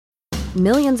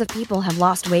Millions of people have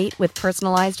lost weight with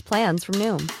personalized plans from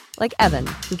Noom. Like Evan,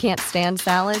 who can't stand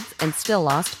salads and still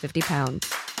lost 50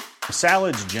 pounds.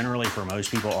 Salads generally for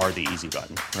most people are the easy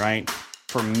button, right?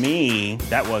 For me,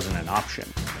 that wasn't an option.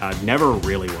 I never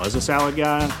really was a salad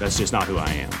guy. That's just not who I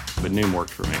am. But Noom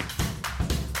worked for me.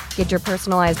 Get your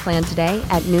personalized plan today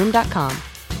at Noom.com.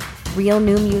 Real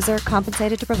Noom user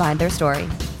compensated to provide their story.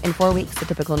 In 4 weeks, the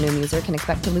typical Noom user can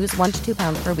expect to lose 1 to 2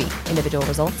 pounds per week. Individual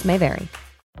results may vary.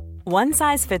 One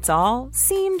size fits all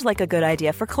seemed like a good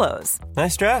idea for clothes.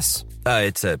 Nice dress.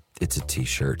 It's a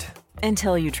t-shirt.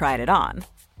 Until you tried it on.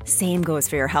 Same goes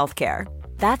for your healthcare.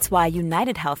 That's why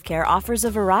United Healthcare offers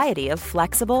a variety of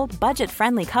flexible,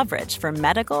 budget-friendly coverage for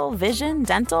medical, vision,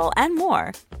 dental, and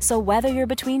more. So whether you're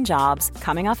between jobs,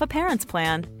 coming off a parent's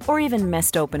plan, or even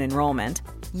missed open enrollment,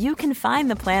 you can find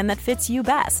the plan that fits you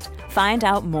best. Find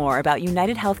out more about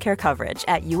United Healthcare coverage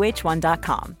at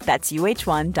uh1.com. That's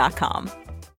uh1.com.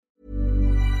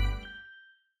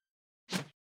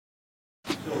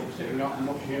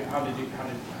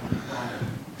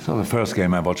 So the first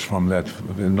game I watched from that,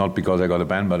 not because I got a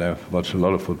ban, but I watched a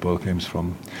lot of football games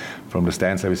from the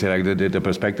stands. I would say like the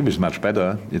perspective is much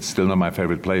better. It's still not my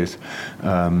favorite place.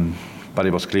 But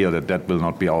it was clear that will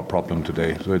not be our problem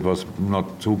today. So it was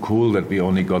not too cool that we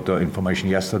only got the information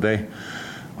yesterday.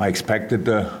 I expected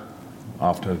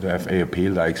after the FA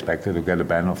appealed, I expected to get a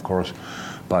ban, of course.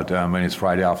 But when it's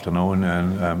Friday afternoon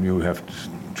and you have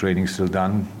training still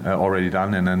done, already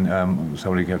done, and then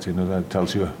somebody gets in that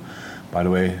tells you, by the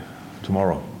way,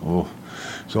 tomorrow. Oh.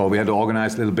 So we had to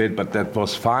organize a little bit, but that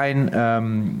was fine.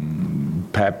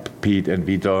 Pep, Pete, and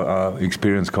Vito are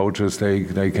experienced coaches.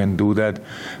 They can do that.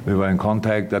 We were in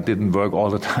contact. That didn't work all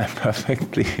the time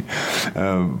perfectly,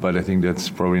 but I think that's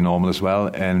probably normal as well.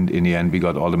 And in the end, we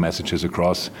got all the messages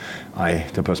across.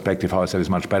 The perspective, how I said, is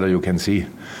much better. You can see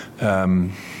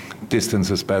distance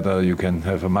is better. You can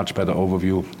have a much better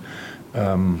overview.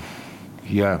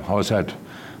 How I said,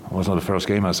 it was not the first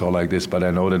game I saw like this, but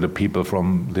I know that the people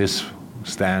from this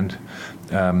stand,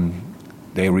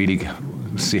 they really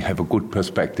have a good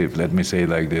perspective. Let me say it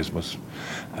like this: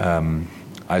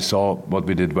 I saw what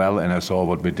we did well, and I saw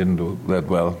what we didn't do that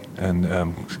well,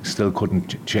 and still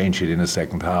couldn't change it in the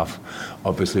second half.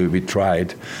 Obviously, we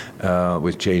tried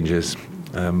with changes,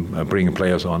 bringing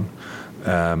players on,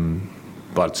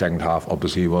 but second half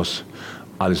obviously was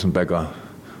Alisson Becker's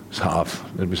half.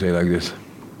 Let me say it like this.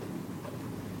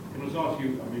 Can I just ask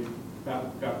you,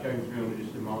 about James Milner,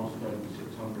 just a milestone,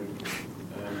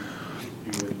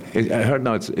 600. I heard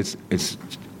now it's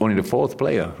only the fourth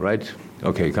player, right?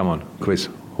 Okay, come on, Chris.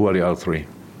 Who are the other three?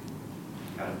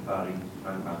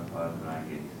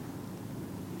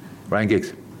 Ryan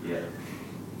Giggs. Yeah.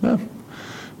 Oh,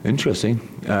 interesting.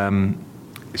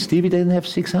 Stevie didn't have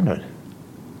 600.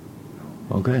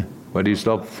 Okay. Where do you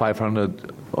stop?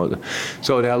 500.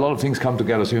 So there are a lot of things come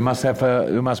together. So you must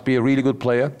be a really good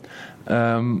player.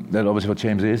 That obviously what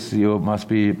James is. You must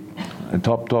be a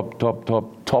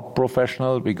top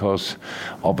professional, because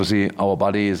obviously our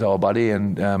body is our body,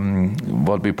 and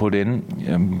what we put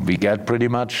in, we get pretty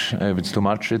much. If it's too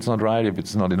much, it's not right. If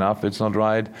it's not enough, it's not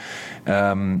right.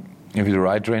 If you do the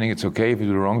right training, it's okay. If you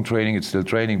do the wrong training, it's still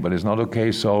training, but it's not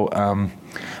okay. So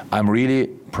I'm really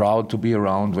proud to be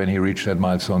around when he reached that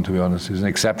milestone, to be honest. He's an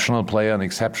exceptional player, an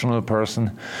exceptional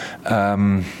person.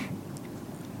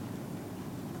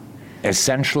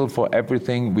 Essential for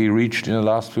everything we reached in the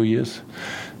last few years.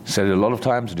 Said it a lot of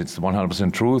times, it's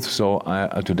 100% truth. So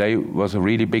today was a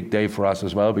really big day for us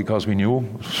as well, because we knew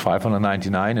it was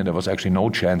 599 and there was actually no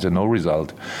chance and no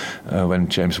result when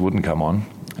James wouldn't come on.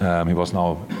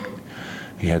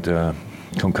 He had a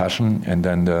concussion and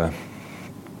then a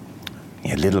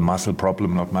little muscle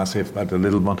problem, not massive, but a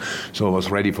little one. So I was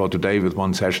ready for today with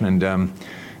one session, and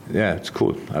it's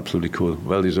cool, absolutely cool,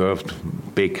 well deserved,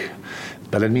 big.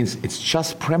 But that means it's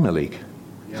just Premier League.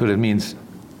 Yeah. So that means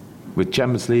with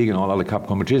Champions League and all other cup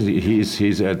competitions,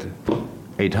 he's at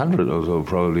 800 or so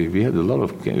probably. We had a lot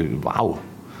of games. Wow,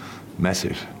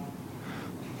 massive.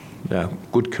 Yeah,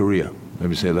 good career. Let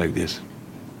me say it like this.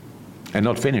 And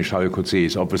not finished, how you could see.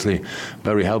 It's obviously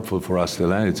very helpful for us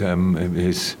still.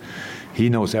 He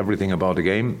knows everything about the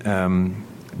game.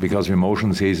 Because of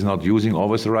emotions, he's not using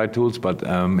always the right tools, but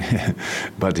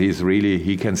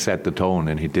he can set the tone,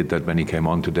 and he did that when he came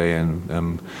on today, and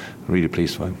I'm really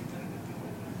pleased for him.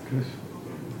 Chris?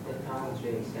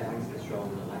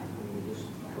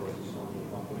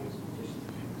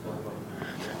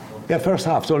 Yeah, first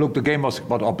half. So look, the game was,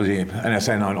 but obviously, and I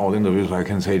say now in all interviews, I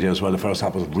can say it as well, the first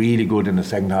half was really good, and the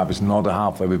second half is not a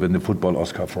half where we win the football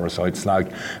Oscar for. So it's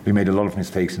like we made a lot of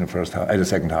mistakes in the first half, the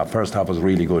second half. First half was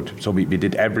really good. So we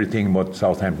did everything what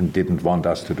Southampton didn't want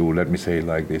us to do. Let me say it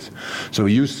like this. So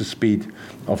we used the speed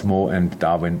of Mo and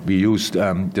Darwin. We used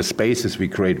the spaces we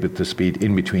create with the speed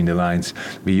in between the lines.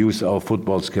 We used our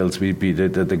football skills. We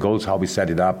did the goals, how we set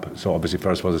it up. So obviously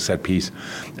first was a set piece,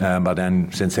 but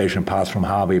then sensation pass from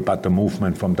Harvey, but the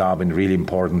movement from Darwin really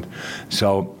important.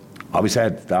 So we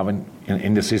said Darwin,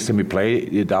 in the system we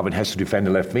play, Darwin has to defend the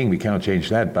left wing. We cannot change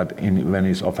that. But when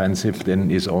he's offensive,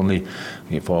 then it's only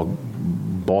for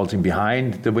balls in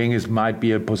behind the wing might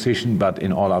be a position, but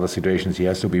in all other situations he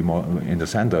has to be more in the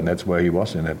center, and that's where he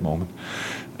was in that moment.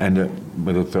 And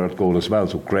with the third goal as well.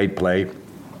 So great play.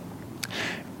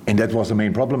 And that was the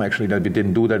main problem actually, that we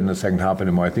didn't do that in the second half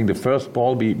anymore. I think the first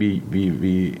ball we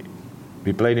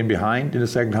played in behind in the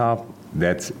second half,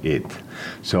 that's it.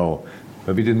 So,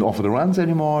 but we didn't offer the runs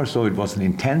anymore, so it was an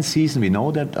intense season. We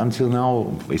know that until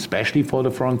now, especially for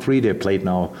the front three. They played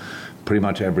now pretty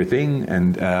much everything,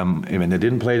 and when they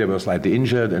didn't play, they were slightly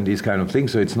injured and these kind of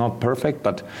things, so it's not perfect,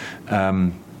 but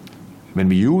when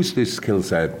we use this skill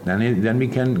set, then we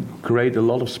can create a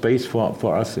lot of space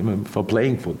for us for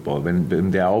playing football. When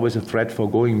they are always a threat for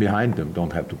going behind them.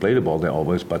 Don't have to play the ball there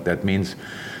always, but that means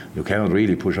you cannot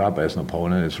really push up as an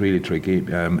opponent. It's really tricky,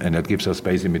 and that gives us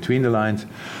space in between the lines.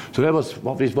 So that was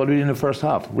what we did in the first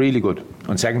half. Really good.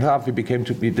 On second half, we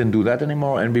didn't do that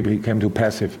anymore, and we became too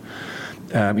passive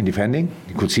in defending.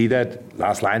 You could see that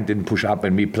last line didn't push up,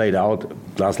 and we played out.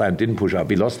 Last line didn't push up.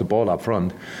 We lost the ball up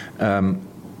front, and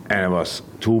it was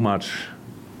too much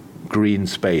green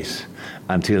space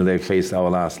until they faced our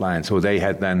last line. So they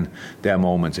had then their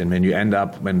moments. And when you end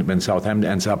up, when Southampton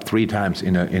ends up 3 times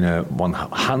in a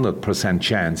 100%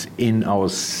 chance in our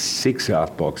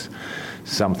 6-yard box,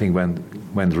 something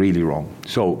went really wrong.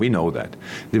 So we know that.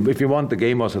 If you want, the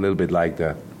game was a little bit like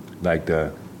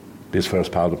this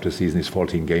first part of the season is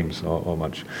 14 games or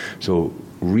much. So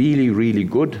really, really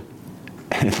good.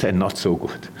 And then not so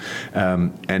good.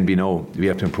 And we know we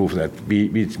have to improve that.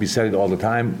 We said it all the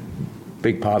time.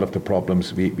 Big part of the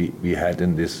problems we had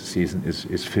in this season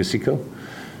is physical.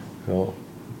 So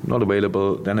not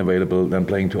available, then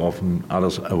playing too often,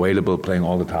 others available, playing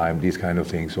all the time, these kind of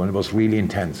things. So it was really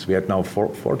intense. We had now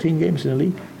 14 games in the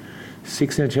league.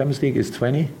 6 in the Champions League is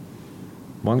 20.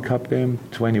 1 cup game,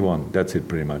 21. That's it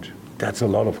pretty much. That's a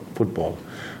lot of football.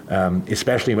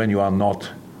 Especially when you are not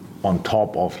on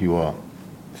top of your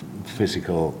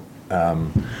physical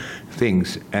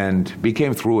things, and we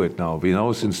came through it now. We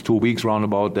know since 2 weeks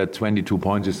roundabout that 22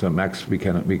 points is the max we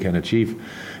can achieve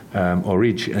or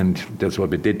reach, and that's what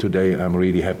we did today. I'm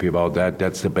really happy about that.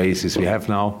 That's the basis we have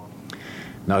now.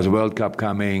 Now there's a World Cup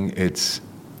coming. It's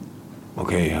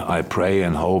okay. I pray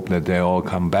and hope that they all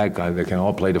come back. They can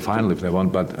all play the final if they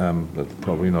want, but that's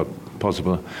probably not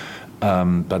possible.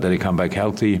 But that they come back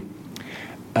healthy,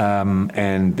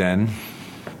 and then.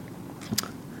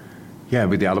 Yeah,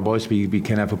 with the other boys, we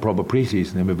can have a proper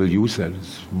preseason, and we will use that.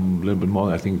 It's a little bit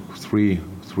more, I think, three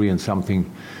and something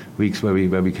weeks where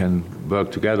we can work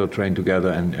together, train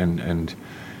together, and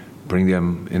bring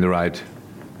them in the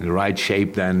right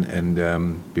shape. Then,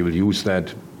 and we will use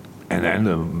that, and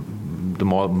then the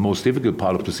most difficult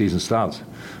part of the season starts.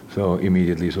 So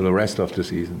immediately, so the rest of the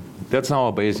season. That's now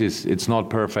our basis. It's not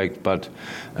perfect, but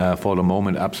for the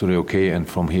moment, absolutely okay. And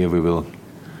from here, we will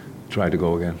try to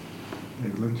go again.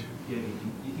 England. Do you think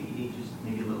you need just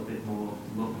maybe a little bit more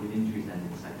luck with injuries then in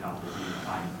the second half to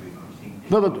try and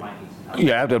improve?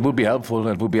 Yeah, that would be helpful.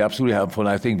 That would be absolutely helpful.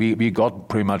 I think we got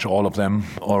pretty much all of them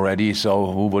already. So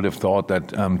who would have thought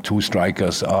that 2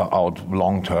 strikers are out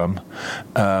long term?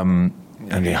 And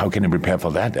how can you prepare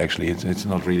for that? Actually, it's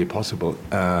not really possible.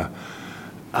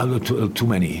 Too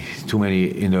many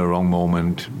in the wrong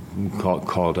moment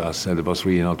called us, and it was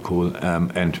really not cool.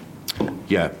 And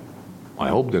yeah. I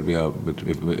hope that we are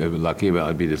lucky.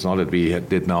 It's not that we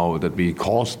did now that we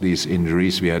caused these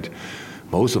injuries. We had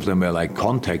most of them were like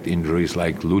contact injuries,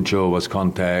 like Lucho was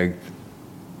contact,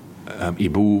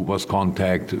 Ibu was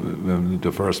contact.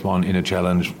 The first one in a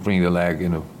challenge, bring the leg.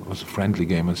 It was a friendly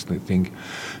game, I think.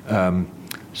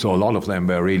 So a lot of them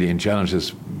were really in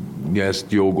challenges. Yes,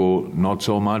 Diogo not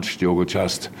so much. Diogo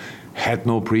just had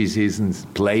no preseasons,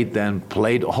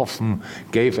 played often,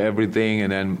 gave everything,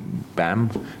 and then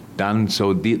bam. Done.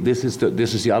 So this is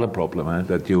the other problem,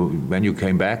 that when you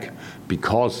came back,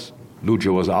 because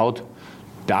Lucho was out,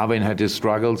 Darwin had his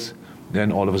struggles,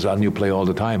 then all of a sudden you play all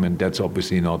the time, and that's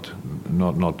obviously not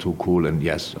too cool. And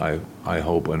yes, I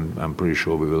hope, and I'm pretty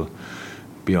sure we will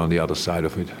be on the other side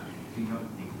of it. You don't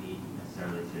think we need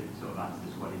necessarily to to sort of add to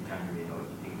the squad in January, or do you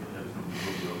think that those numbers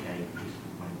will be okay just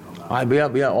when it comes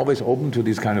out? We are always open to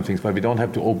these kind of things, but we don't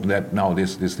have to open that now,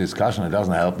 this discussion. It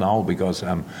doesn't help now because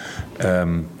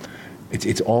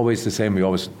it's always the same. We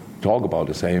always talk about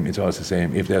the same. It's always the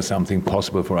same. If there's something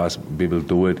possible for us, we will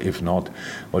do it. If not,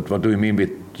 what do you mean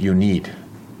with you need?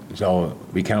 So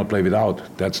we cannot play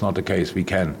without. That's not the case. We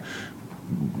can.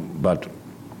 But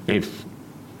if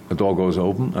the door goes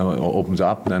open or opens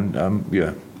up, then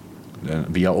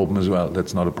then we are open as well.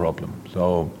 That's not a problem.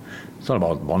 So it's not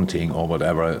about wanting or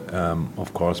whatever.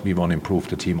 Of course, we want to improve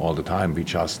the team all the time. We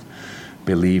just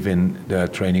believe in the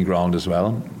training ground as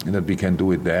well, and that we can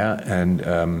do it there.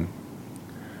 And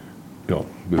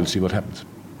we'll see what happens.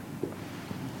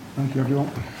 Thank you,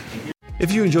 everyone.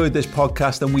 If you enjoyed this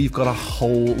podcast, then we've got a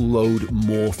whole load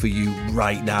more for you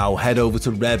right now. Head over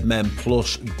to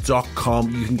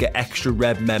redmenplus.com. You can get extra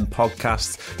Red Men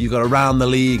podcasts. You've got Around the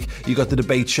League. You've got the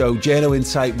debate show, Journo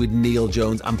Insight with Neil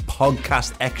Jones, and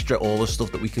Podcast Extra, all the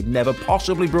stuff that we could never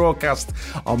possibly broadcast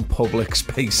on public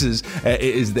spaces. It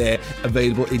is there,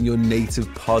 available in your native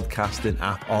podcasting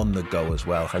app on the go as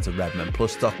well. Head to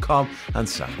redmenplus.com and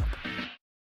sign up.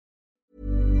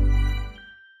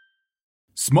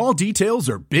 Small details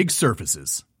are big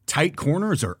surfaces. Tight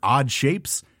corners are odd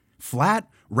shapes. Flat,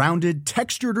 rounded,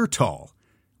 textured, or tall.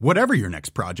 Whatever your next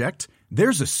project,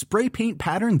 there's a spray paint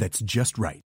pattern that's just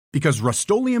right. Because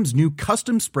Rust-Oleum's new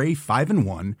Custom Spray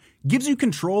 5-in-1 gives you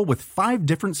control with 5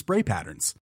 different spray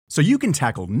patterns. So you can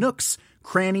tackle nooks,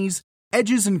 crannies,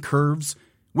 edges, and curves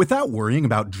without worrying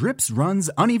about drips, runs,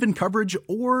 uneven coverage,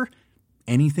 or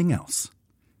anything else.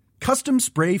 Custom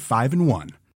Spray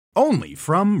 5-in-1. Only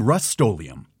from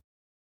Rust-Oleum.